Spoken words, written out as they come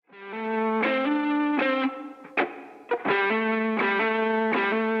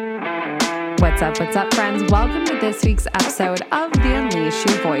What's up, friends? Welcome to this week's episode of the Unleash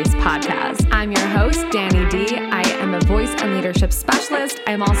Your Voice podcast. I'm your host, Danny D. I am a voice and leadership specialist.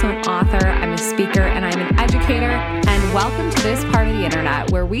 I'm also an author, I'm a speaker, and I'm an educator. And welcome to this part of the internet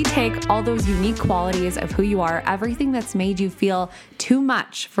where we take all those unique qualities of who you are, everything that's made you feel too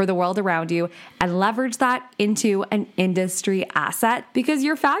much for the world around you, and leverage that into an industry asset because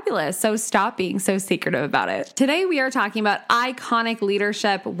you're fabulous. So stop being so secretive about it. Today, we are talking about iconic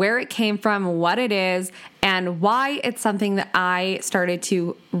leadership, where it came from, what it is, and why it's something that I started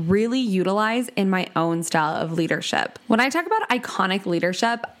to really utilize in my own style of leadership. When I talk about iconic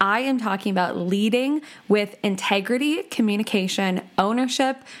leadership, I am talking about leading with integrity, communication,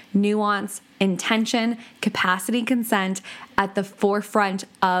 ownership, nuance, intention, capacity, consent at the forefront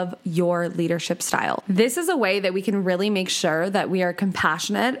of your leadership style. This is a way that we can really make sure that we are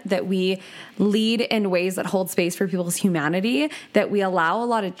compassionate, that we lead in ways that hold space for people's humanity, that we allow a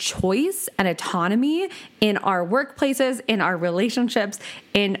lot of choice and autonomy in our workplaces, in our relationships,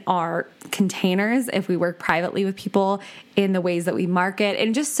 in our containers, if we work privately with people, in the ways that we market,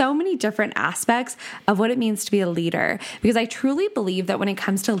 and just so many different aspects of what it means to be a leader. Because I truly believe that when it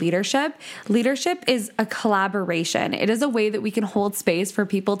comes to leadership, leadership is a collaboration. It is a way that we can hold space for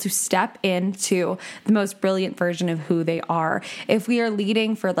people to step into the most brilliant version of who they are. If we are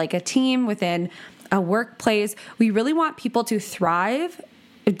leading for like a team within a workplace, we really want people to thrive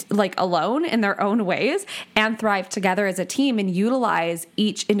like alone in their own ways and thrive together as a team and utilize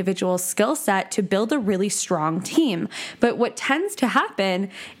each individual skill set to build a really strong team. But what tends to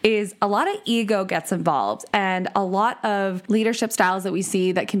happen is a lot of ego gets involved, and a lot of leadership styles that we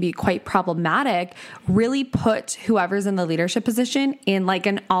see that can be quite problematic really put whoever's in the leadership position in like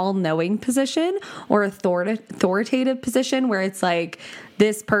an all-knowing position or authoritative position where it's like,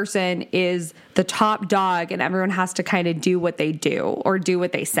 this person is the top dog and everyone has to kind of do what they do or do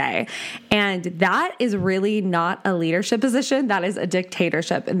what they say. And that is really not a leadership position. That is a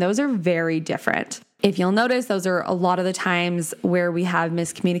dictatorship. And those are very different. If you'll notice, those are a lot of the times where we have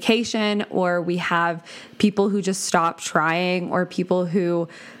miscommunication, or we have people who just stop trying, or people who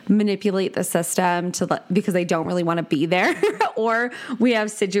manipulate the system because they don't really want to be there. Or we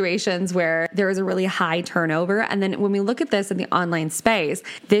have situations where there is a really high turnover. And then when we look at this in the online space,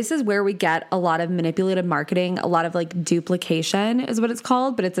 this is where we get a lot of manipulative marketing, a lot of like duplication is what it's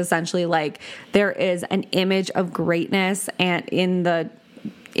called. But it's essentially like there is an image of greatness and in the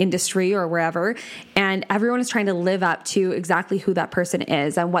industry or wherever, and everyone is trying to live up to exactly who that person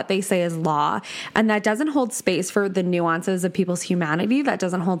is and what they say is law. And that doesn't hold space for the nuances of people's humanity. That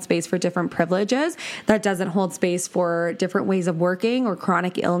doesn't hold space for different privileges. That doesn't hold space for different ways of working or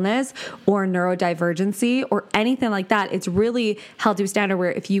chronic illness or neurodivergency or anything like that. It's really held to a standard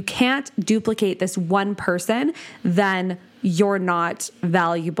where if you can't duplicate this one person, then you're not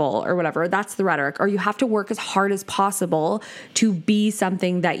valuable or whatever. That's the rhetoric. Or you have to work as hard as possible to be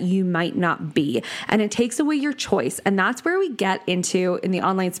something that you might not be. And it takes away your choice. And that's where we get into, in the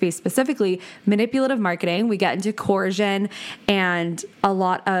online space specifically, manipulative marketing. We get into coercion and a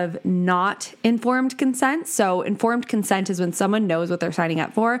lot of not informed consent. So informed consent is when someone knows what they're signing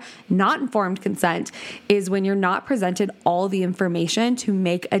up for. Not informed consent is when you're not presented all the information to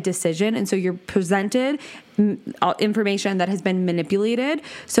make a decision. And so you're presented information that has been manipulated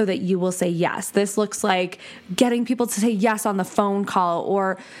so that you will say yes. This looks like getting people to say yes on the phone call,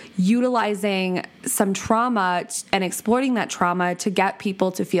 or utilizing some trauma and exploiting that trauma to get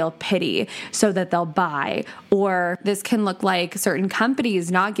people to feel pity so that they'll buy. Or this can look like certain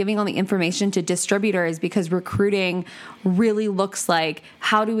companies not giving all the information to distributors because recruiting really looks like,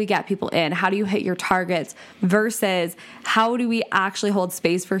 how do we get people in? How do you hit your targets? Versus how do we actually hold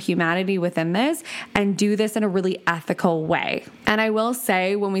space for humanity within this and do this in a really ethical way. And I will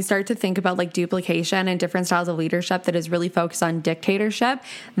say, when we start to think about like duplication and different styles of leadership that is really focused on dictatorship,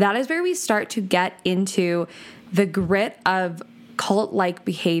 that is where we start to get into the grit of cult-like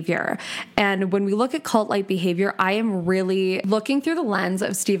behavior. And when we look at cult-like behavior, I am really looking through the lens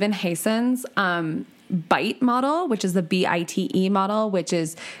of Stephen Hason's BITE model, which is the BITE model, which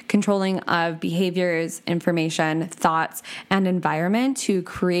is controlling of behaviors, information, thoughts, and environment to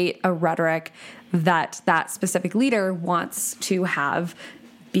create a rhetoric that specific leader wants to have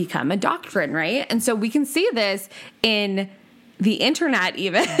become a doctrine, right? And so we can see this in the internet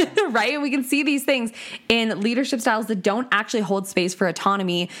even, right? We can see these things in leadership styles that don't actually hold space for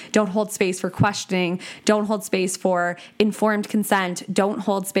autonomy, don't hold space for questioning, don't hold space for informed consent, don't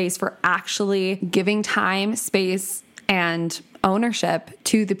hold space for actually giving time, space, and ownership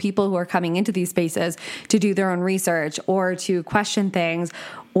to the people who are coming into these spaces to do their own research or to question things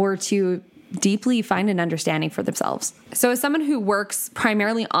or to deeply find an understanding for themselves. So as someone who works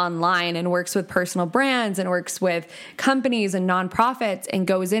primarily online and works with personal brands and works with companies and nonprofits and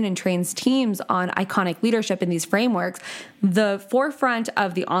goes in and trains teams on iconic leadership in these frameworks, the forefront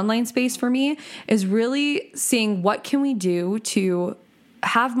of the online space for me is really seeing what can we do to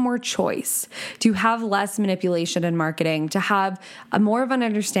have more choice, to have less manipulation in marketing, to have a more of an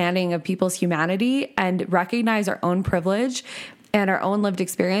understanding of people's humanity and recognize our own privilege and our own lived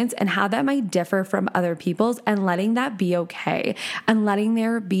experience and how that might differ from other people's, and letting that be okay, and letting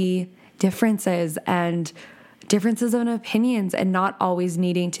there be differences and differences in opinions, and not always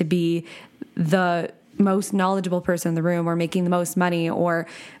needing to be the most knowledgeable person in the room or making the most money or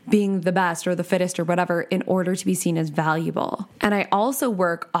being the best or the fittest or whatever in order to be seen as valuable. And I also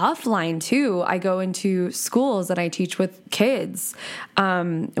work offline too. I go into schools and I teach with kids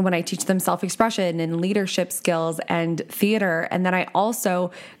when I teach them self-expression and leadership skills and theater. And then I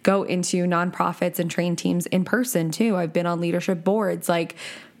also go into nonprofits and train teams in person too. I've been on leadership boards. Like,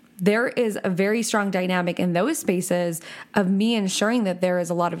 there is a very strong dynamic in those spaces of me ensuring that there is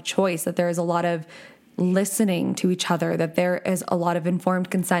a lot of choice, that there is a lot of listening to each other, that there is a lot of informed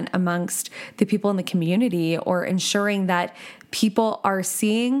consent amongst the people in the community, or ensuring that people are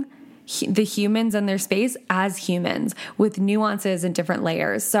seeing the humans in their space as humans with nuances and different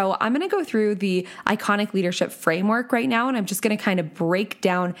layers. So I'm going to go through the iconic leadership framework right now, and I'm just going to kind of break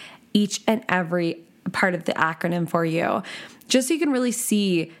down each and every part of the acronym for you, just so you can really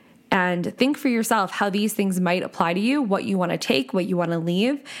see and think for yourself how these things might apply to you, what you want to take, what you want to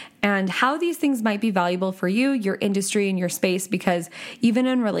leave, and how these things might be valuable for you, your industry, and your space. Because even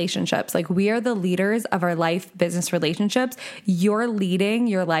in relationships, like, we are the leaders of our life, business relationships. You're leading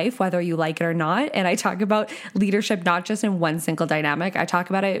your life, whether you like it or not. And I talk about leadership not just in one single dynamic. I talk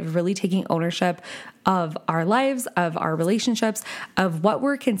about it really taking ownership of our lives, of our relationships, of what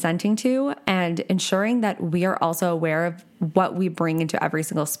we're consenting to, and ensuring that we are also aware of what we bring into every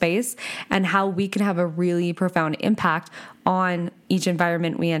single space and how we can have a really profound impact on each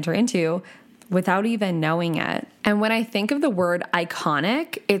environment we enter into without even knowing it. And when I think of the word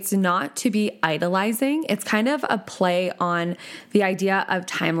iconic, it's not to be idolizing. It's kind of a play on the idea of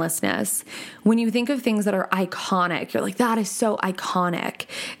timelessness. When you think of things that are iconic, you're like, that is so iconic.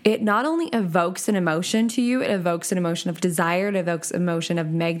 It not only evokes an emotion to you, it evokes an emotion of desire, it evokes emotion of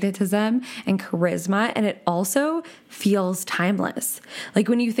magnetism and charisma, and it also feels timeless. Like,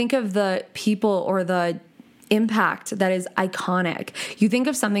 when you think of the people or the impact that is iconic, you think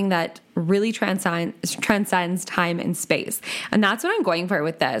of something that really transcends time and space. And that's what I'm going for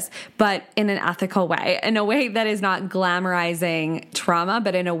with this, but in an ethical way, in a way that is not glamorizing trauma,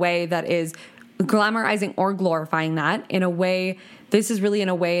 but in a way that is glamorizing or glorifying that. In a way, this is really in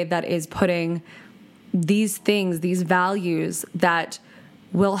a way that is putting these things, these values that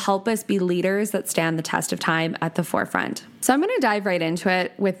will help us be leaders that stand the test of time at the forefront. So I'm going to dive right into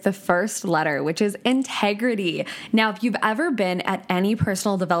it with the first letter, which is integrity. Now, if you've ever been at any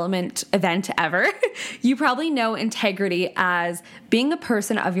personal development event ever, you probably know integrity as being a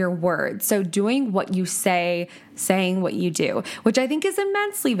person of your word. So doing what you say, saying what you do, which I think is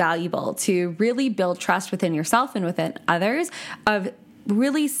immensely valuable to really build trust within yourself and within others, of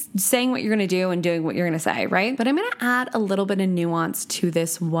really saying what you're going to do and doing what you're going to say, right? But I'm going to add a little bit of nuance to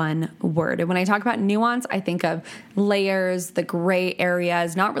this one word. And when I talk about nuance, I think of layers, the gray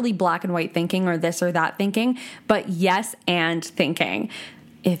areas, not really black and white thinking or this or that thinking, but yes and thinking.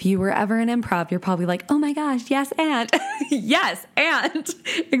 If you were ever in improv, you're probably like, oh my gosh, yes, and yes, and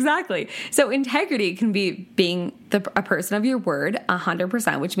exactly. So integrity can be being a person of your word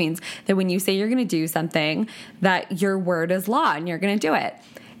 100%, which means that when you say you're going to do something, that your word is law and you're going to do it.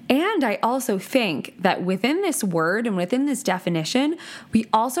 And I also think that within this word and within this definition, we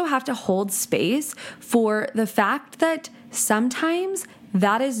also have to hold space for the fact that sometimes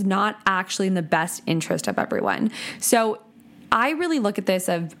that is not actually in the best interest of everyone. So I really look at this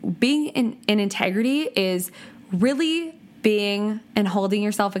of being in integrity is really being and holding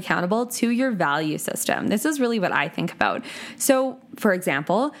yourself accountable to your value system. This is really what I think about. So, for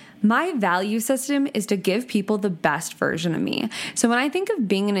example, my value system is to give people the best version of me. So when I think of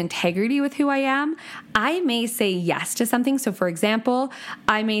being in integrity with who I am, I may say yes to something. So for example,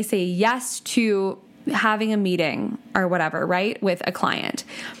 I may say yes to having a meeting or whatever, right, with a client.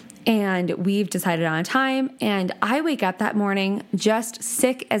 And we've decided on a time, and I wake up that morning just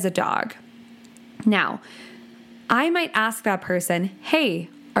sick as a dog. Now, I might ask that person, hey,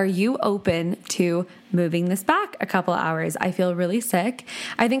 are you open to moving this back a couple hours? I feel really sick.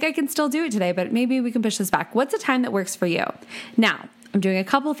 I think I can still do it today, but maybe we can push this back. What's a time that works for you? Now, I'm doing a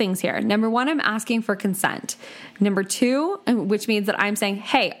couple things here. Number one, I'm asking for consent. Number two, which means that I'm saying,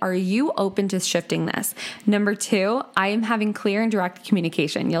 hey, are you open to shifting this? Number two, I am having clear and direct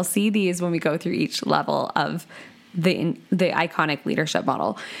communication. You'll see these when we go through each level of the iconic leadership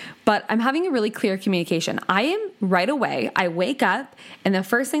model. But I'm having a really clear communication. I am right away, I wake up, and the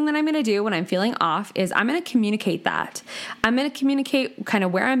first thing that I'm going to do when I'm feeling off is I'm going to communicate that. I'm going to communicate kind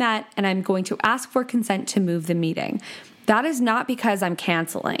of where I'm at, and I'm going to ask for consent to move the meeting. That is not because I'm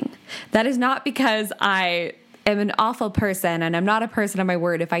canceling. That is not because I am an awful person and I'm not a person of my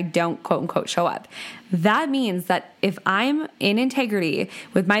word if I don't quote unquote show up. That means that if I'm in integrity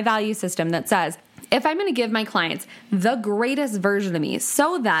with my value system that says, if I'm going to give my clients the greatest version of me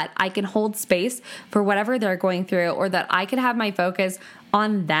so that I can hold space for whatever they're going through, or that I can have my focus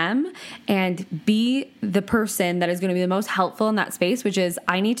on them and be the person that is going to be the most helpful in that space, which is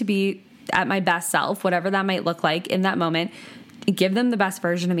I need to be at my best self, whatever that might look like in that moment, give them the best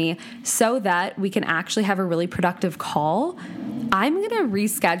version of me so that we can actually have a really productive call, I'm going to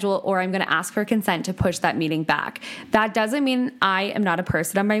reschedule or I'm going to ask for consent to push that meeting back. That doesn't mean I am not a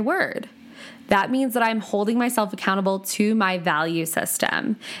person of my word. That means that I'm holding myself accountable to my value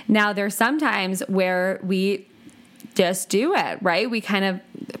system. Now, there's some times where we just do it, right? We kind of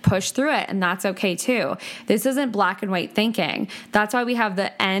push through it, and that's okay too. This isn't black and white thinking. That's why we have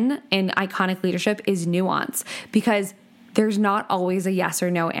the N in iconic leadership is nuance, because there's not always a yes or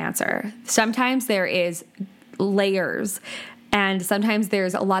no answer. Sometimes there is layers, and sometimes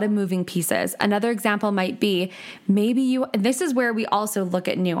there's a lot of moving pieces. Another example might be this is where we also look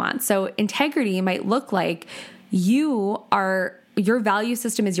at nuance. So integrity might look like your value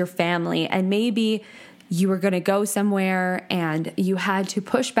system is your family, and maybe you were going to go somewhere and you had to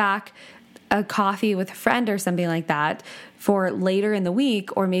push back a coffee with a friend or something like that for later in the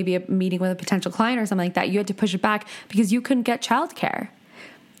week, or maybe a meeting with a potential client or something like that. You had to push it back because you couldn't get childcare.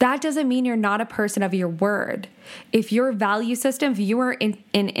 That doesn't mean you're not a person of your word. If your value system, if you are in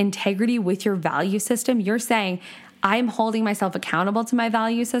integrity with your value system, you're saying, I'm holding myself accountable to my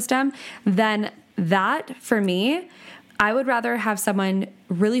value system, then that, for me, I would rather have someone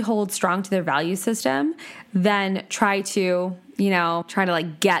really hold strong to their value system than try to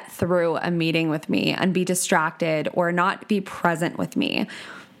like get through a meeting with me and be distracted or not be present with me,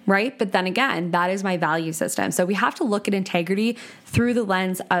 right? But then again, that is my value system. So we have to look at integrity through the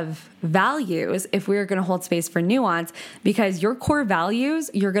lens of values if we're going to hold space for nuance, because your core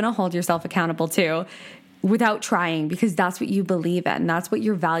values, you're going to hold yourself accountable to without trying, because that's what you believe in. That's what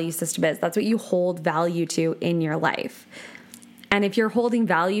your value system is. That's what you hold value to in your life. And if you're holding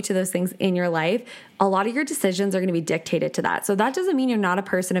value to those things in your life, a lot of your decisions are going to be dictated to that. So that doesn't mean you're not a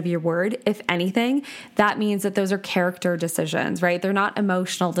person of your word. If anything, that means that those are character decisions, right? They're not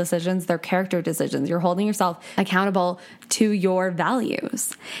emotional decisions. They're character decisions. You're holding yourself accountable to your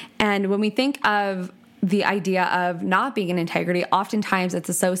values. And when we think of the idea of not being in integrity, oftentimes it's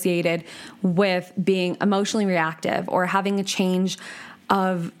associated with being emotionally reactive or having a change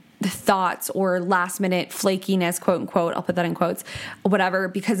of thoughts or last minute flakiness, quote unquote, I'll put that in quotes, whatever,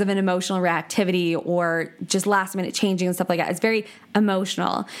 because of an emotional reactivity or just last minute changing and stuff like that. It's very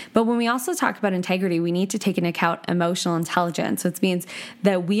emotional. But when we also talk about integrity, we need to take into account emotional intelligence. So it means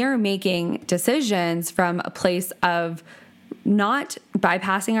that we are making decisions from a place of not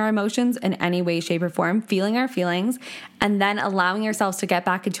bypassing our emotions in any way, shape, or form, feeling our feelings, and then allowing ourselves to get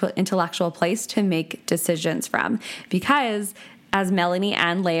back into an intellectual place to make decisions from. Because as Melanie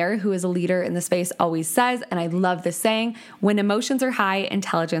Ann Layer, who is a leader in the space, always says, and I love this saying, when emotions are high,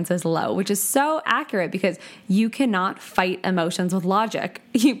 intelligence is low, which is so accurate because you cannot fight emotions with logic.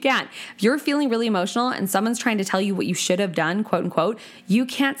 You can't. If you're feeling really emotional and someone's trying to tell you what you should have done, quote unquote, you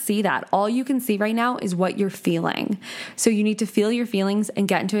can't see that. All you can see right now is what you're feeling. So you need to feel your feelings and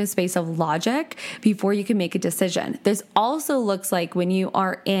get into a space of logic before you can make a decision. This also looks like when you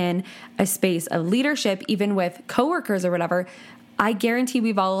are in a space of leadership, even with coworkers or whatever, I guarantee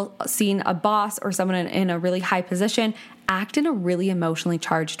we've all seen a boss or someone in a really high position act in a really emotionally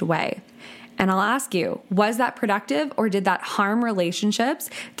charged way. And I'll ask you, was that productive, or did that harm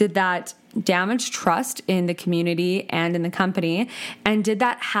relationships? Did that damage trust in the community and in the company? And did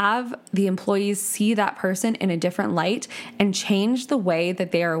that have the employees see that person in a different light and change the way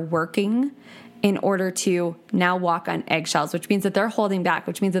that they are working in order to now walk on eggshells, which means that they're holding back,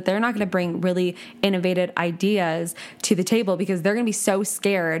 which means that they're not going to bring really innovative ideas to the table because they're going to be so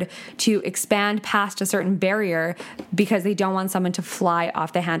scared to expand past a certain barrier because they don't want someone to fly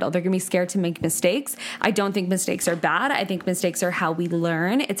off the handle. They're going to be scared to make mistakes. I don't think mistakes are bad. I think mistakes are how we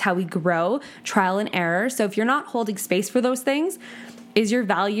learn. It's how we grow, trial and error. So if you're not holding space for those things, Is your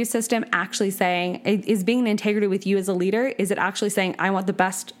value system actually saying, is being in integrity with you as a leader, is it actually saying, I want the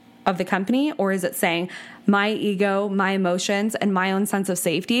best of the company? Or is it saying my ego, my emotions, and my own sense of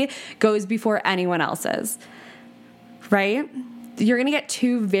safety goes before anyone else's, right? You're going to get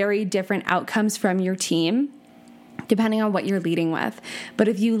two very different outcomes from your team depending on what you're leading with. But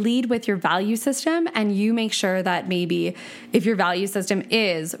if you lead with your value system and you make sure that maybe if your value system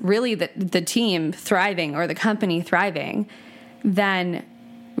is really the team thriving or the company thriving, then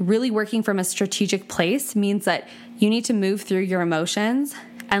really working from a strategic place means that you need to move through your emotions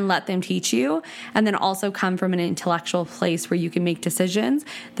and let them teach you, and then also come from an intellectual place where you can make decisions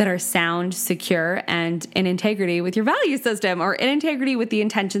that are sound, secure, and in integrity with your value system, or in integrity with the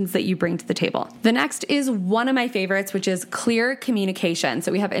intentions that you bring to the table. The next is one of my favorites, which is clear communication.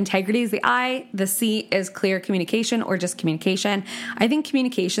 So we have integrity is the I, the C is clear communication or just communication. I think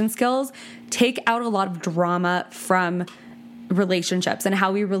communication skills take out a lot of drama from relationships and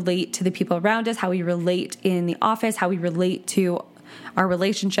how we relate to the people around us, how we relate in the office, how we relate to our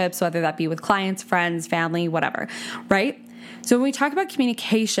relationships, whether that be with clients, friends, family, whatever, right? So when we talk about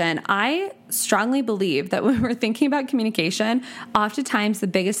communication, I strongly believe that when we're thinking about communication, oftentimes the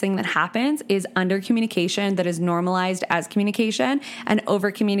biggest thing that happens is under communication that is normalized as communication and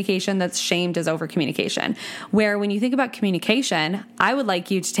over communication that's shamed as over communication. Where when you think about communication, I would like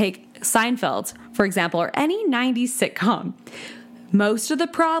you to take Seinfeld, for example, or any 90s sitcom. Most of the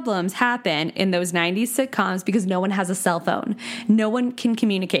problems happen in those 90s sitcoms because no one has a cell phone. No one can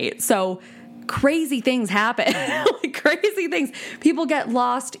communicate. So crazy things happen. Like crazy things. People get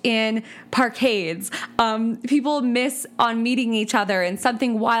lost in parkades. People miss on meeting each other and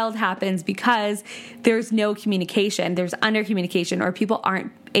something wild happens because there's no communication. There's under communication, or people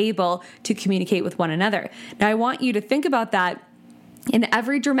aren't able to communicate with one another. Now, I want you to think about that in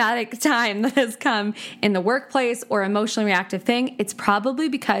every dramatic time that has come in the workplace or emotionally reactive thing. It's probably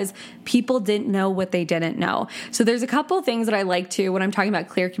because people didn't know what they didn't know. So there's a couple of things that I like to, when I'm talking about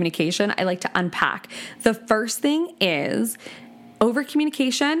clear communication, I like to unpack. The first thing is over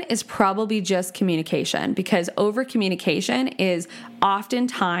communication is probably just communication, because over communication is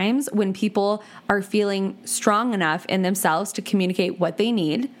oftentimes when people are feeling strong enough in themselves to communicate what they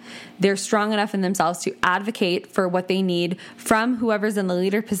need. They're strong enough in themselves to advocate for what they need from whoever's in the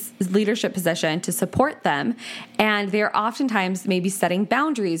leadership position to support them. And they're oftentimes maybe setting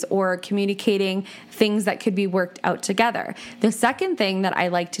boundaries or communicating things that could be worked out together. The second thing that I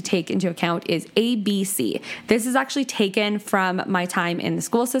like to take into account is ABC. This is actually taken from my time in the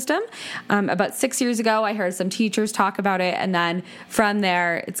school system. About 6 years ago, I heard some teachers talk about it, and then from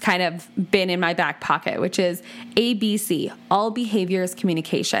there, it's kind of been in my back pocket, which is ABC, all behaviors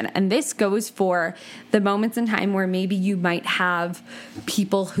communication. And this goes for the moments in time where maybe you might have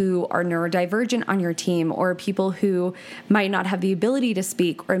people who are neurodivergent on your team, or people who might not have the ability to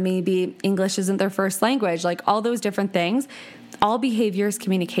speak, or maybe English isn't their first language, like all those different things. All behaviors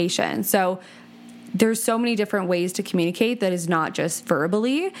communication. So there's so many different ways to communicate that is not just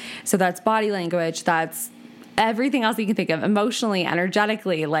verbally. So that's body language, that's everything else you can think of, emotionally,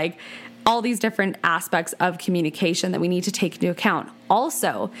 energetically, like all these different aspects of communication that we need to take into account.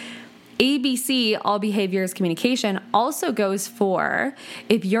 Also, ABC, all behaviors communication, also goes for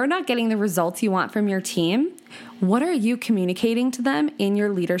if you're not getting the results you want from your team, what are you communicating to them in your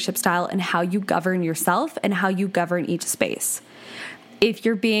leadership style and how you govern yourself and how you govern each space? If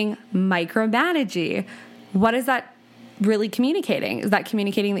you're being micromanagey, what is that really communicating? Is that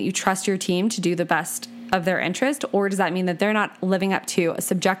communicating that you trust your team to do the best of their interest, or does that mean that they're not living up to a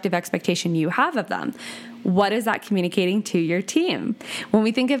subjective expectation you have of them? What is that communicating to your team? When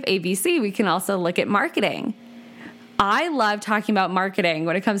we think of ABC, we can also look at marketing. I love talking about marketing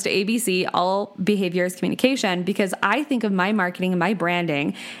when it comes to ABC, all behaviors communication, because I think of my marketing and my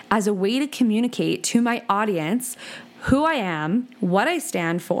branding as a way to communicate to my audience who I am, what I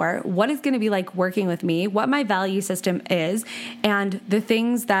stand for, what is going to be like working with me, what my value system is, and the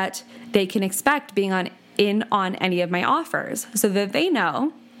things that they can expect being on any of my offers, so that they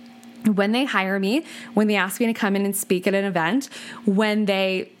know when they hire me, when they ask me to come in and speak at an event, when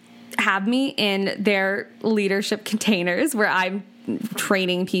they have me in their leadership containers where I'm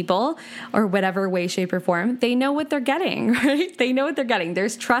training people or whatever way, shape, or form, they know what they're getting, right? They know what they're getting.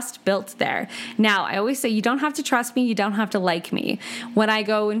 There's trust built there. Now, I always say you don't have to trust me. You don't have to like me. When I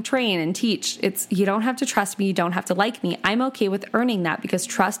go and train and teach, it's you don't have to trust me. You don't have to like me. I'm okay with earning that, because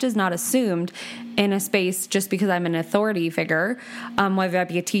trust is not assumed in a space just because I'm an authority figure, whether that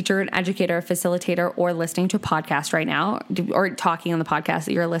be a teacher, an educator, a facilitator, or listening to a podcast right now, or talking on the podcast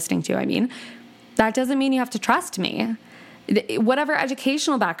that you're listening to. I mean, that doesn't mean you have to trust me. whatever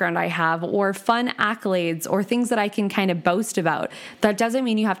educational background I have, or fun accolades, or things that I can kind of boast about. That doesn't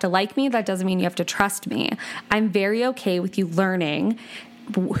mean you have to like me. That doesn't mean you have to trust me. I'm very okay with you learning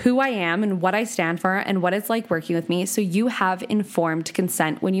who I am and what I stand for and what it's like working with me, so you have informed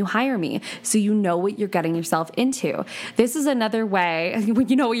consent when you hire me, so you know what you're getting yourself into. This is another way,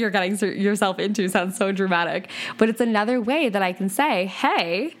 you know what you're getting yourself into sounds so dramatic, but it's another way that I can say,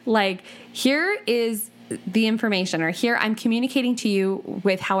 hey, like, here is the information, or here I'm communicating to you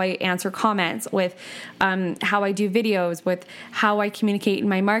with how I answer comments, with how I do videos, with how I communicate in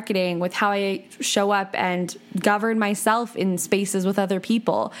my marketing, with how I show up and govern myself in spaces with other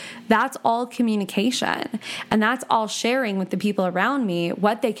people. That's all communication. And that's all sharing with the people around me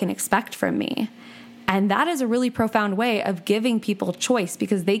what they can expect from me. And that is a really profound way of giving people choice,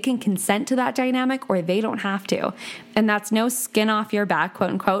 because they can consent to that dynamic or they don't have to. And that's no skin off your back, quote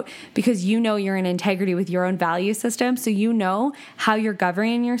unquote, because you know you're in integrity with your own value system. So you know how you're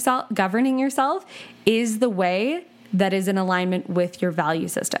governing yourself is the way that is in alignment with your value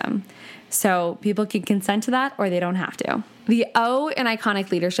system. So people can consent to that or they don't have to. The O in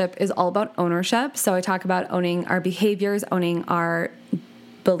iconic leadership is all about ownership. So I talk about owning our behaviors, owning our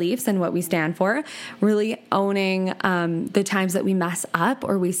beliefs and what we stand for, really owning the times that we mess up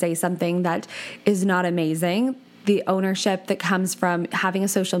or we say something that is not amazing. The ownership that comes from having a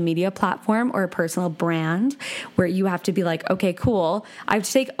social media platform or a personal brand, where you have to be like, okay, cool, I have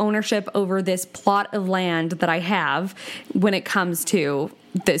to take ownership over this plot of land that I have when it comes to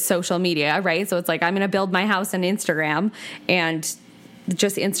the social media, right? So it's like, I'm going to build my house on Instagram, and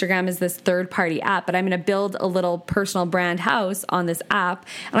just Instagram is this third-party app, but I'm going to build a little personal brand house on this app,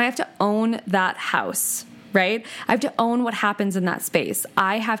 and I have to own that house, right? I have to own what happens in that space.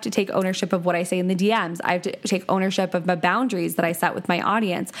 I have to take ownership of what I say in the DMs. I have to take ownership of my boundaries that I set with my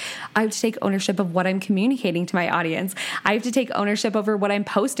audience. I have to take ownership of what I'm communicating to my audience. I have to take ownership over what I'm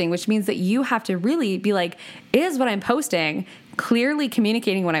posting, which means that you have to really be like, is what I'm posting clearly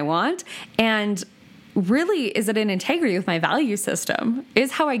communicating what I want? And really, is it in integrity with my value system?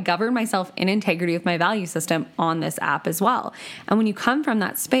 Is how I govern myself in integrity with my value system on this app as well? And when you come from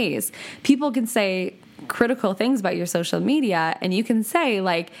that space, people can say critical things about your social media, and you can say,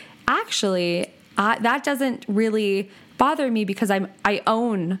 like, actually, that doesn't really bother me because I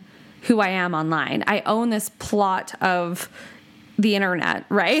own who I am online. I own this plot of the internet,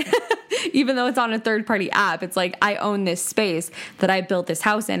 right? Even though it's on a third-party app, it's like I own this space that I built this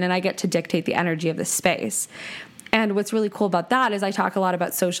house in, and I get to dictate the energy of this space. And what's really cool about that is I talk a lot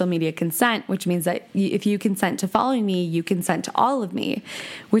about social media consent, which means that if you consent to following me, you consent to all of me,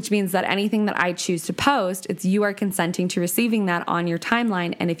 which means that anything that I choose to post, it's you are consenting to receiving that on your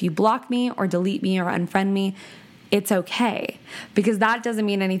timeline. And if you block me or delete me or unfriend me, it's okay, because that doesn't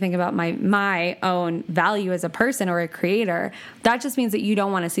mean anything about my own value as a person or a creator. That just means that you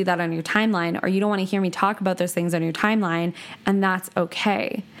don't want to see that on your timeline, or you don't want to hear me talk about those things on your timeline, and that's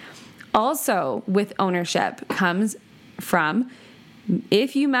okay. Also, with ownership comes from,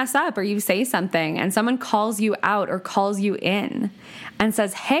 if you mess up or you say something and someone calls you out or calls you in and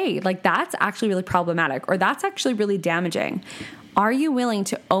says, hey, like, that's actually really problematic, or that's actually really damaging. Are you willing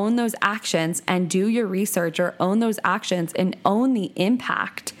to own those actions and do your research, or own those actions and own the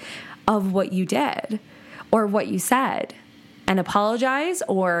impact of what you did or what you said, and apologize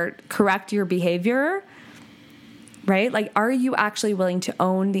or correct your behavior, right? Like, are you actually willing to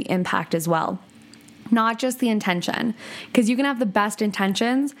own the impact as well? Not just the intention, because you can have the best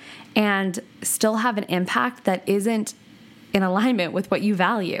intentions and still have an impact that isn't in alignment with what you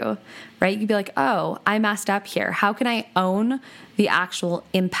value, right? You'd be like, oh, I messed up here. How can I own the actual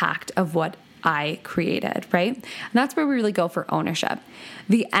impact of what I created, right? And that's where we really go for ownership.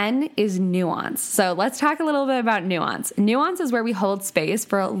 The N is nuance. So let's talk a little bit about nuance. Nuance is where we hold space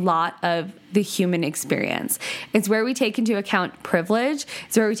for a lot of the human experience. It's where we take into account privilege.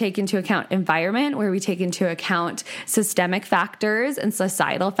 It's where we take into account environment, where we take into account systemic factors and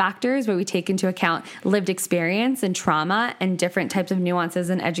societal factors, where we take into account lived experience and trauma and different types of nuances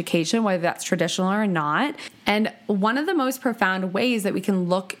in education, whether that's traditional or not. And one of the most profound ways that we can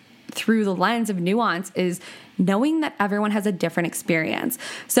look through the lens of nuance is knowing that everyone has a different experience.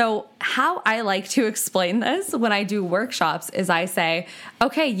 So how I like to explain this when I do workshops is I say,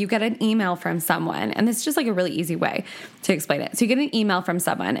 okay, you get an email from someone, and this is just like a really easy way to explain it. So you get an email from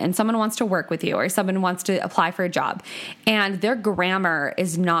someone, and someone wants to work with you, or someone wants to apply for a job, and their grammar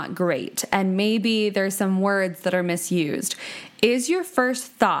is not great, and maybe there's some words that are misused. Is your first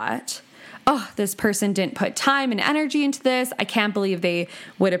thought, oh, this person didn't put time and energy into this, I can't believe they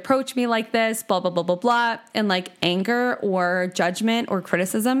would approach me like this, blah, blah, blah, blah, blah, and like anger or judgment or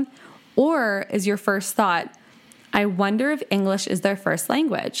criticism? Or is your first thought, I wonder if English is their first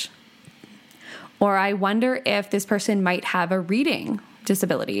language. Or I wonder if this person might have a reading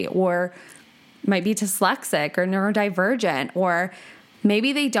disability, or might be dyslexic or neurodivergent, or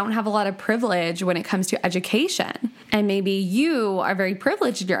maybe they don't have a lot of privilege when it comes to education. And maybe you are very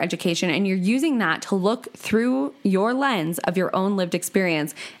privileged in your education and you're using that to look through your lens of your own lived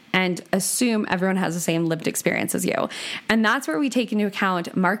experience and assume everyone has the same lived experience as you. And that's where we take into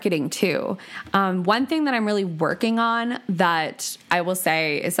account marketing too. One thing that I'm really working on that I will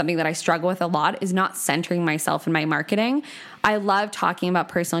say is something that I struggle with a lot is not centering myself in my marketing. I love talking about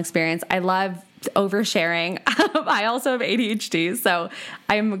personal experience. I love oversharing. I also have ADHD, so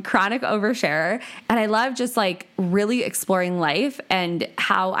I'm a chronic oversharer, and I love just like really exploring life and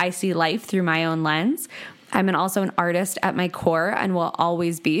how I see life through my own lens. I'm also an artist at my core and will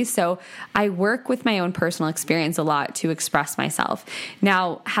always be. So I work with my own personal experience a lot to express myself.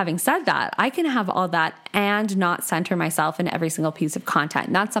 Now, having said that, I can have all that and not center myself in every single piece of content.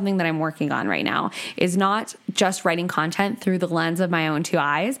 And that's something that I'm working on right now, is not just writing content through the lens of my own two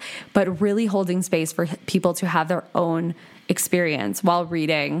eyes, but really holding space for people to have their own experience while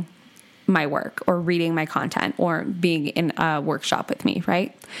reading my work or reading my content or being in a workshop with me,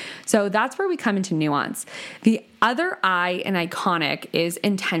 right? So that's where we come into nuance. The other I in iconic is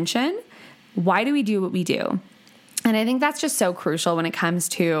intention. Why do we do what we do? And I think that's just so crucial when it comes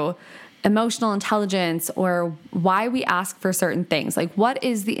to emotional intelligence or why we ask for certain things. Like, what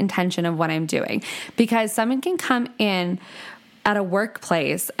is the intention of what I'm doing? Because someone can come in at a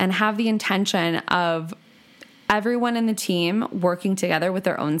workplace and have the intention of everyone in the team working together with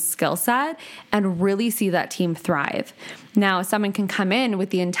their own skill set and really see that team thrive. Now, someone can come in with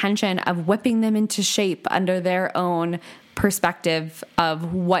the intention of whipping them into shape under their own perspective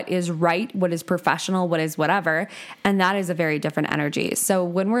of what is right, what is professional, what is whatever, and that is a very different energy. So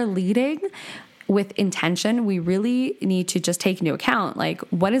when we're leading with intention, we really need to just take into account, like,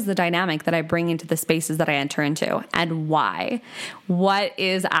 what is the dynamic that I bring into the spaces that I enter into and why? What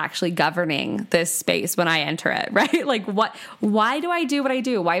is actually governing this space when I enter it, right? Like, why do I do what I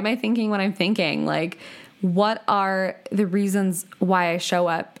do? Why am I thinking what I'm thinking? Like, what are the reasons why I show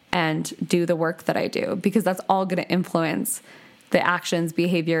up and do the work that I do? Because that's all going to influence the actions,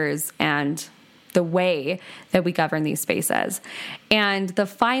 behaviors, and the way that we govern these spaces. And the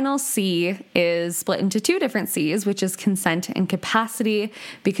final C is split into two different C's, which is consent and capacity,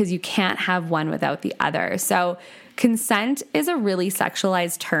 because you can't have one without the other. So consent is a really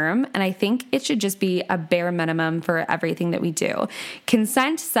sexualized term, and I think it should just be a bare minimum for everything that we do.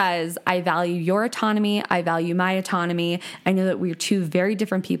 Consent says, I value your autonomy, I value my autonomy, I know that we're two very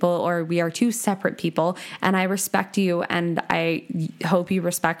different people, or we are two separate people, and I respect you, and I hope you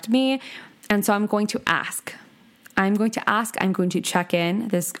respect me. And so I'm going to ask. I'm going to check in.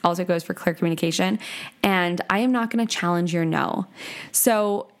 This also goes for clear communication. And I am not going to challenge your no.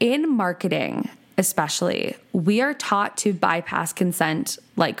 So in marketing, especially, we are taught to bypass consent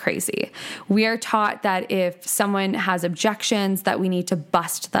like crazy. We are taught that if someone has objections, that we need to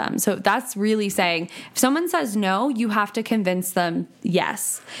bust them. So that's really saying, if someone says no, you have to convince them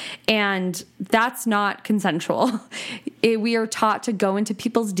yes. And that's not consensual. We are taught to go into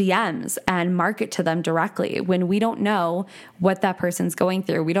people's DMs and market to them directly when we don't know what that person's going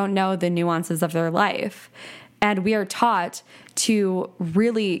through. We don't know the nuances of their life. And we are taught to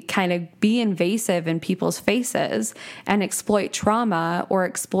really kind of be invasive in people's faces and exploit trauma or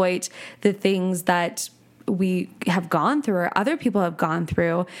exploit the things that we have gone through or other people have gone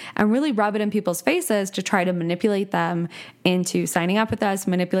through, and really rub it in people's faces to try to manipulate them into signing up with us,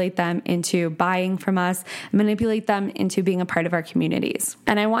 manipulate them into buying from us, manipulate them into being a part of our communities.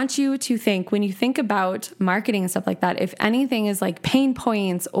 And I want you to think, when you think about marketing and stuff like that, if anything is like pain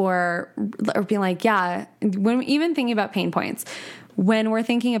points or being like, yeah, when even thinking about pain points, when we're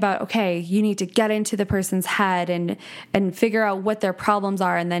thinking about, okay, you need to get into the person's head and figure out what their problems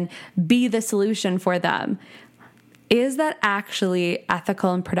are and then be the solution for them, is that actually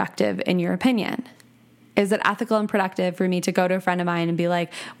ethical and productive in your opinion? Is it ethical and productive for me to go to a friend of mine and be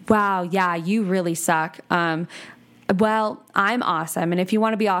like, wow, yeah, you really suck. Well, I'm awesome. And if you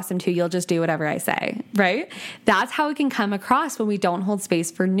want to be awesome too, you'll just do whatever I say, right? That's how it can come across when we don't hold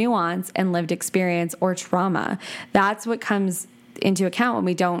space for nuance and lived experience or trauma. That's what comes into account when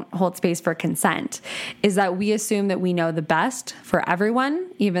we don't hold space for consent, is that we assume that we know the best for everyone,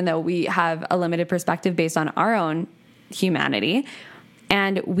 even though we have a limited perspective based on our own humanity.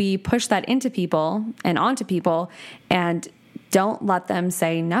 And we push that into people and onto people and don't let them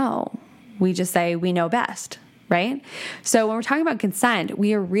say no. We just say we know best. right? So when we're talking about consent,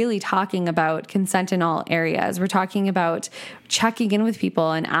 we are really talking about consent in all areas. We're talking about checking in with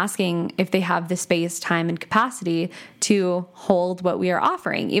people and asking if they have the space, time, and capacity to hold what we are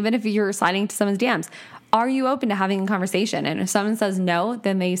offering. Even if you're sliding to someone's DMs, are you open to having a conversation? And if someone says no,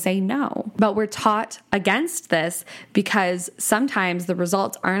 then they say no. But we're taught against this because sometimes the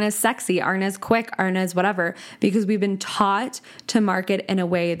results aren't as sexy, aren't as quick, aren't as whatever, because we've been taught to market in a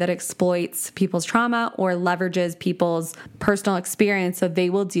way that exploits people's trauma or leverages people's personal experience so they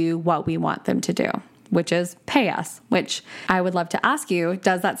will do what we want them to do, which is pay us, which I would love to ask you,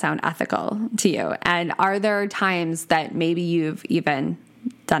 does that sound ethical to you? And are there times that maybe you've even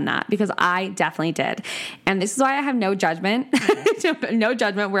done that? Because I definitely did. And this is why I have no judgment, no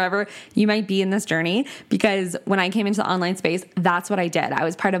judgment wherever you might be in this journey. Because when I came into the online space, that's what I did. I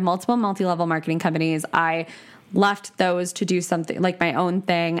was part of multiple multi-level marketing companies. I left those to do something like my own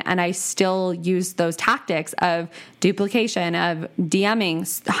thing. And I still use those tactics of duplication, of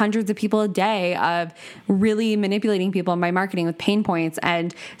DMing hundreds of people a day, of really manipulating people in my marketing with pain points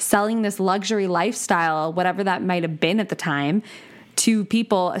and selling this luxury lifestyle, whatever that might have been at the time, to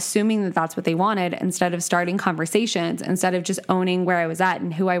people, assuming that that's what they wanted, instead of starting conversations, instead of just owning where I was at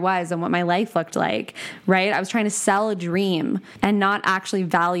and who I was and what my life looked like, right? I was trying to sell a dream and not actually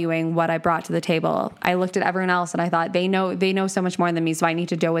valuing what I brought to the table. I looked at everyone else and I thought, they know so much more than me, so I need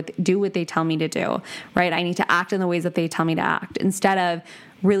to do what they tell me to do, right? I need to act in the ways that they tell me to act, instead of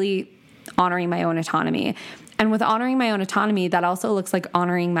really honoring my own autonomy. And with honoring my own autonomy, that also looks like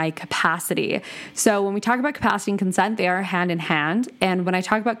honoring my capacity. So when we talk about capacity and consent, they are hand in hand. And when I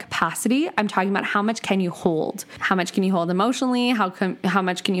talk about capacity, I'm talking about how much can you hold? How much can you hold emotionally? How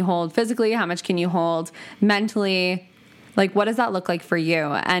much can you hold physically? How much can you hold mentally? Like, what does that look like for you?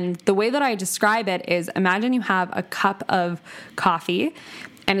 And the way that I describe it is, imagine you have a cup of coffee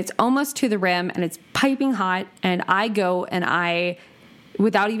and it's almost to the rim and it's piping hot, and I go and I,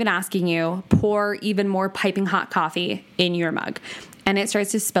 without even asking you, pour even more piping hot coffee in your mug, and it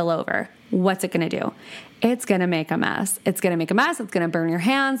starts to spill over. What's it going to do? It's going to make a mess. It's going to make a mess. It's going to burn your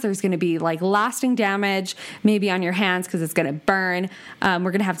hands. There's going to be like lasting damage maybe on your hands because it's going to burn. We're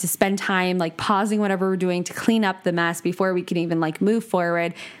going to have to spend time like pausing whatever we're doing to clean up the mess before we can even like move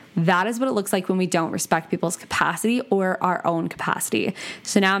forward. That is what it looks like when we don't respect people's capacity or our own capacity.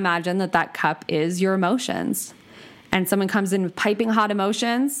 So now imagine that cup is your emotions. And someone comes in with piping hot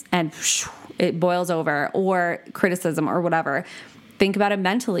emotions and it boils over, or criticism or whatever. Think about it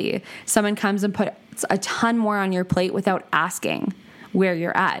mentally. Someone comes and puts a ton more on your plate without asking where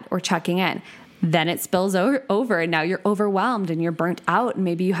you're at or checking in. Then it spills over and now you're overwhelmed and you're burnt out. And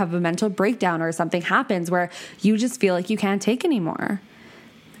maybe you have a mental breakdown or something happens where you just feel like you can't take anymore.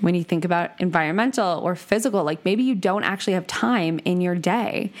 When you think about environmental or physical, like maybe you don't actually have time in your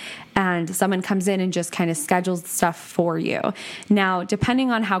day and someone comes in and just kind of schedules stuff for you. Now, depending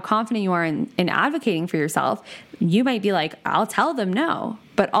on how confident you are in advocating for yourself, you might be like, I'll tell them no.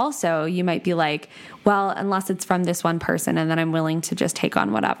 But also you might be like, well, unless it's from this one person, and then I'm willing to just take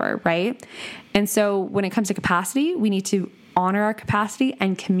on whatever, right? And so when it comes to capacity, we need to honor our capacity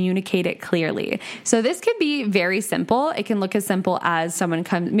and communicate it clearly. So this can be very simple. It can look as simple as someone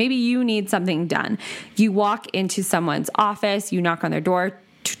comes, maybe you need something done. You walk into someone's office, you knock on their door,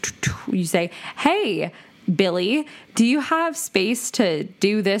 you say, hey, Billy, do you have space to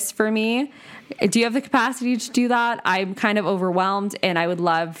do this for me? Do you have the capacity to do that? I'm kind of overwhelmed and I would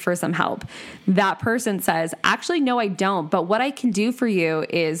love for some help. That person says, actually, no, I don't. But what I can do for you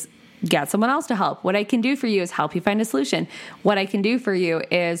is get someone else to help. What I can do for you is help you find a solution. What I can do for you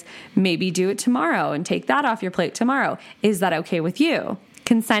is maybe do it tomorrow and take that off your plate tomorrow. Is that okay with you?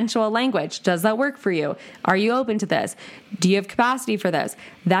 Consensual language. Does that work for you? Are you open to this? Do you have capacity for this?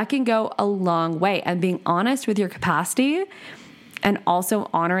 That can go a long way. And being honest with your capacity and also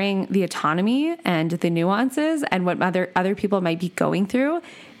honoring the autonomy and the nuances and what other people might be going through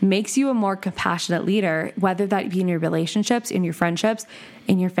makes you a more compassionate leader, whether that be in your relationships, in your friendships,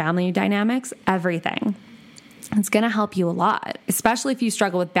 in your family dynamics, everything. It's going to help you a lot, especially if you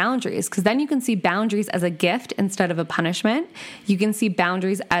struggle with boundaries, because then you can see boundaries as a gift instead of a punishment. You can see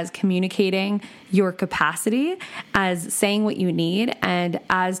boundaries as communicating your capacity, as saying what you need, and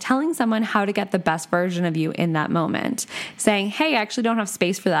as telling someone how to get the best version of you in that moment. Saying, hey, I actually don't have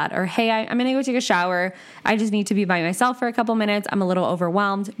space for that. Or, hey, I'm going to go take a shower. I just need to be by myself for a couple minutes. I'm a little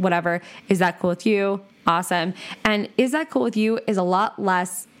overwhelmed, whatever. Is that cool with you? Awesome. And is that cool with you is a lot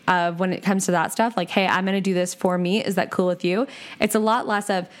less of when it comes to that stuff, like, hey, I'm going to do this for me. Is that cool with you? It's a lot less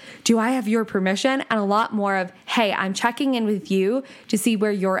of, do I have your permission? And a lot more of, hey, I'm checking in with you to see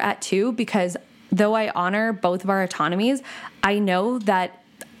where you're at too, because though I honor both of our autonomies, I know that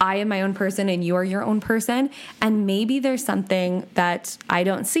I am my own person and you are your own person. And maybe there's something that I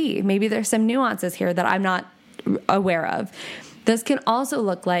don't see. Maybe there's some nuances here that I'm not aware of. This can also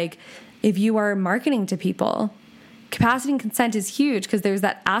look like if you are marketing to people. Capacity and consent is huge because there's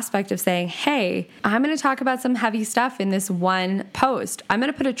that aspect of saying, hey, I'm going to talk about some heavy stuff in this one post. I'm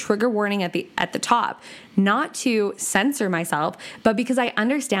going to put a trigger warning at the top, not to censor myself, but because I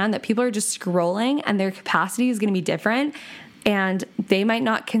understand that people are just scrolling and their capacity is going to be different and they might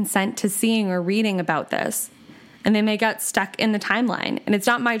not consent to seeing or reading about this. And they may get stuck in the timeline. And it's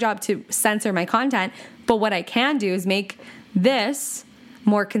not my job to censor my content, but what I can do is make this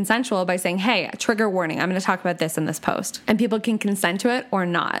more consensual by saying, hey, a trigger warning, I'm going to talk about this in this post. And people can consent to it or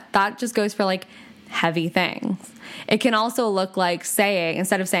not. That just goes for like heavy things. It can also look like saying,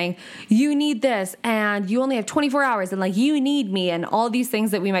 instead of saying, you need this and you only have 24 hours and like you need me and all these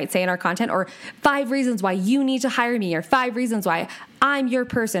things that we might say in our content, or 5 reasons why you need to hire me, or 5 reasons why I'm your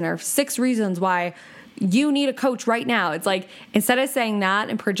person, or 6 reasons why you need a coach right now. It's like, instead of saying that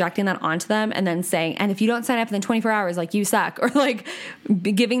and projecting that onto them and then saying, and if you don't sign up within 24 hours, like you suck, or like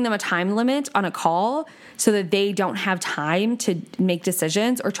giving them a time limit on a call so that they don't have time to make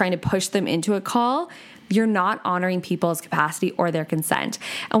decisions or trying to push them into a call, you're not honoring people's capacity or their consent.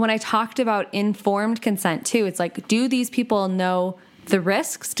 And when I talked about informed consent too, it's like, do these people know the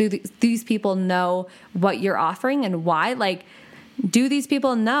risks? Do these people know what you're offering and why? Like, do these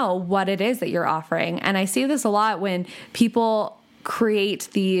people know what it is that you're offering? And I see this a lot when people create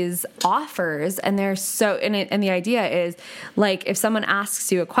these offers and they're so in it. And the idea is like, if someone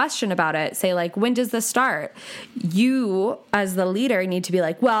asks you a question about it, say like, when does this start? You as the leader need to be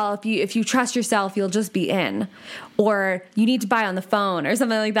like, well, if you trust yourself, you'll just be in, or you need to buy on the phone or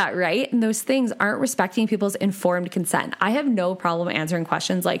something like that. Right. And those things aren't respecting people's informed consent. I have no problem answering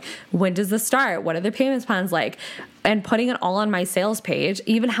questions like, when does this start? What are the payments plans like? And putting it all on my sales page,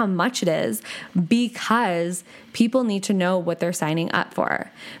 even how much it is, because people need to know what they're signing up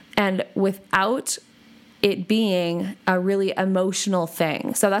for. And without it being a really emotional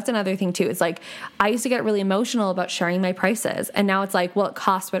thing. So that's another thing too. It's like, I used to get really emotional about sharing my prices. And now it's like, well, it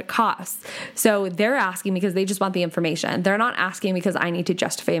costs what it costs. So they're asking because they just want the information. They're not asking because I need to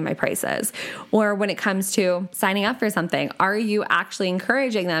justify my prices. Or when it comes to signing up for something, are you actually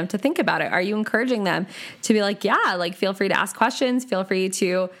encouraging them to think about it? Are you encouraging them to be like, yeah, like feel free to ask questions, feel free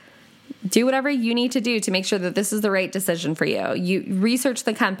to do whatever you need to do to make sure that this is the right decision for you. You research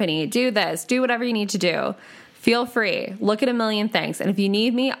the company, do this, do whatever you need to do. Feel free. Look at a million things. And if you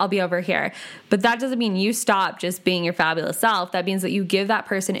need me, I'll be over here. But that doesn't mean you stop just being your fabulous self. That means that you give that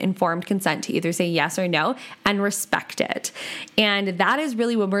person informed consent to either say yes or no and respect it. And that is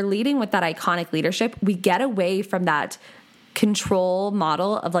really when we're leading with that iconic leadership, we get away from that control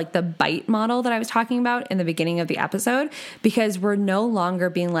model of like the bite model that I was talking about in the beginning of the episode, because we're no longer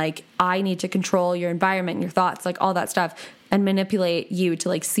being like, I need to control your environment and your thoughts, like all that stuff, and manipulate you to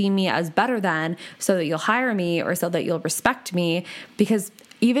like see me as better than so that you'll hire me or so that you'll respect me. Because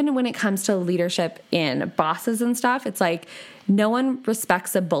even when it comes to leadership in bosses and stuff, it's like no one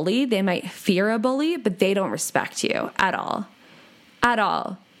respects a bully. They might fear a bully, but they don't respect you at all. At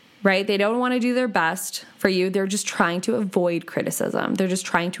all. Right? They don't want to do their best for you. They're just trying to avoid criticism. They're just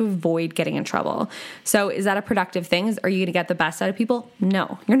trying to avoid getting in trouble. So is that a productive thing? Are you going to get the best out of people?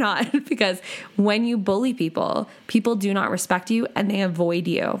 No, you're not. Because when you bully people, people do not respect you and they avoid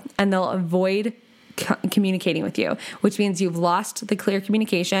you, and they'll avoid communicating with you, which means you've lost the clear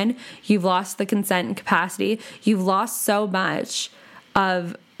communication. You've lost the consent and capacity. You've lost so much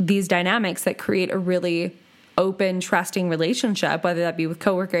of these dynamics that create a really open, trusting relationship, whether that be with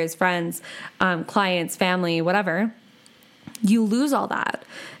coworkers, friends, clients, family, whatever. You lose all that.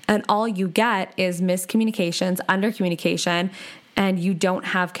 And all you get is miscommunications, undercommunication, and you don't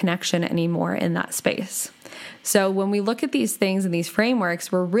have connection anymore in that space. So when we look at these things and these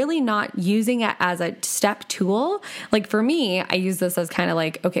frameworks, we're really not using it as a step tool. Like for me, I use this as kind of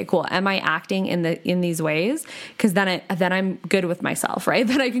like, okay, cool. Am I acting in these ways? Because then I'm good with myself, right?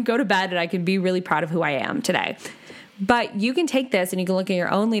 Then I can go to bed and I can be really proud of who I am today. But you can take this and you can look at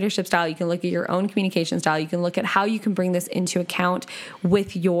your own leadership style. You can look at your own communication style. You can look at how you can bring this into account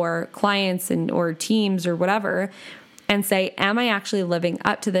with your clients and or teams or whatever, and say, am I actually living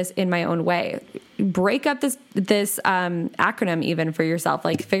up to this in my own way? Break up this acronym even for yourself.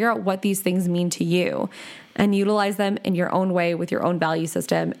 Like figure out what these things mean to you and utilize them in your own way with your own value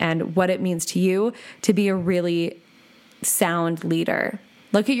system and what it means to you to be a really sound leader.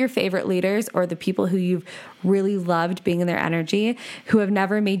 Look at your favorite leaders or the people who you've really loved being in their energy, who have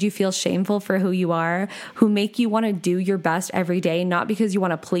never made you feel shameful for who you are, who make you want to do your best every day, not because you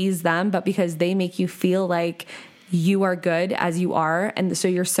want to please them, but because they make you feel like you are good as you are. And so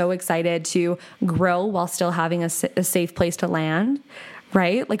you're so excited to grow while still having a safe place to land,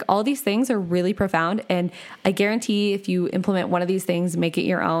 right? Like all these things are really profound. And I guarantee if you implement one of these things, make it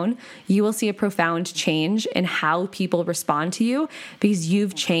your own, you will see a profound change in how people respond to you because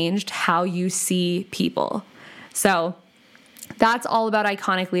you've changed how you see people. So that's all about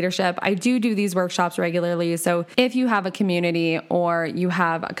iconic leadership. I do these workshops regularly. So if you have a community or you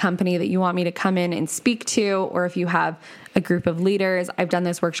have a company that you want me to come in and speak to, or if you have a group of leaders, I've done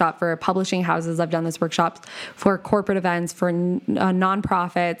this workshop for publishing houses. I've done this workshops for corporate events, for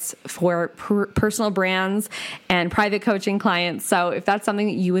nonprofits, for personal brands and private coaching clients. So if that's something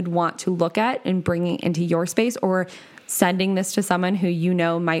that you would want to look at and bringing into your space, or sending this to someone who you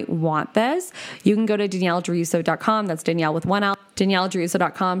know might want this, you can go to DanielleDerusso.com. That's Danielle with one L,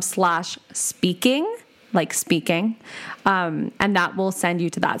 DanielleDerusso.com/speaking, like speaking. And that will send you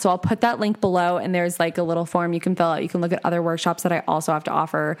to that. So I'll put that link below, and there's like a little form you can fill out. You can look at other workshops that I also have to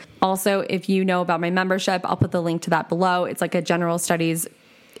offer. Also, if you know about my membership, I'll put the link to that below. It's like a general studies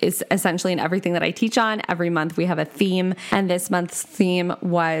is essentially in everything that I teach on. Every month we have a theme, and this month's theme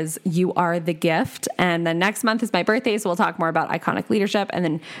was You Are the Gift. And the next month is my birthday, so we'll talk more about iconic leadership. And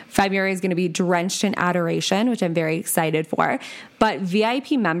then February is going to be Drenched in Adoration, which I'm very excited for. But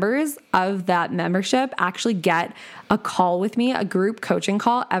VIP members of that membership actually get a call with me, a group coaching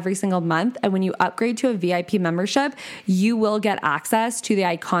call every single month. And when you upgrade to a VIP membership, you will get access to the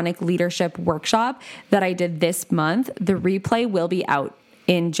iconic leadership workshop that I did this month. The replay will be out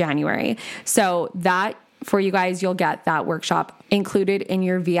in January. So that for you guys, you'll get that workshop included in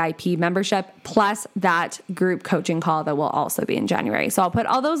your VIP membership, plus that group coaching call that will also be in January. So I'll put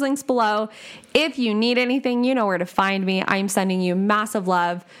all those links below. If you need anything, you know where to find me. I'm sending you massive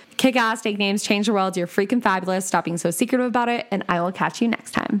love. Kick ass, take names, change the world. You're freaking fabulous. Stop being so secretive about it. And I will catch you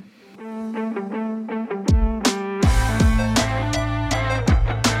next time.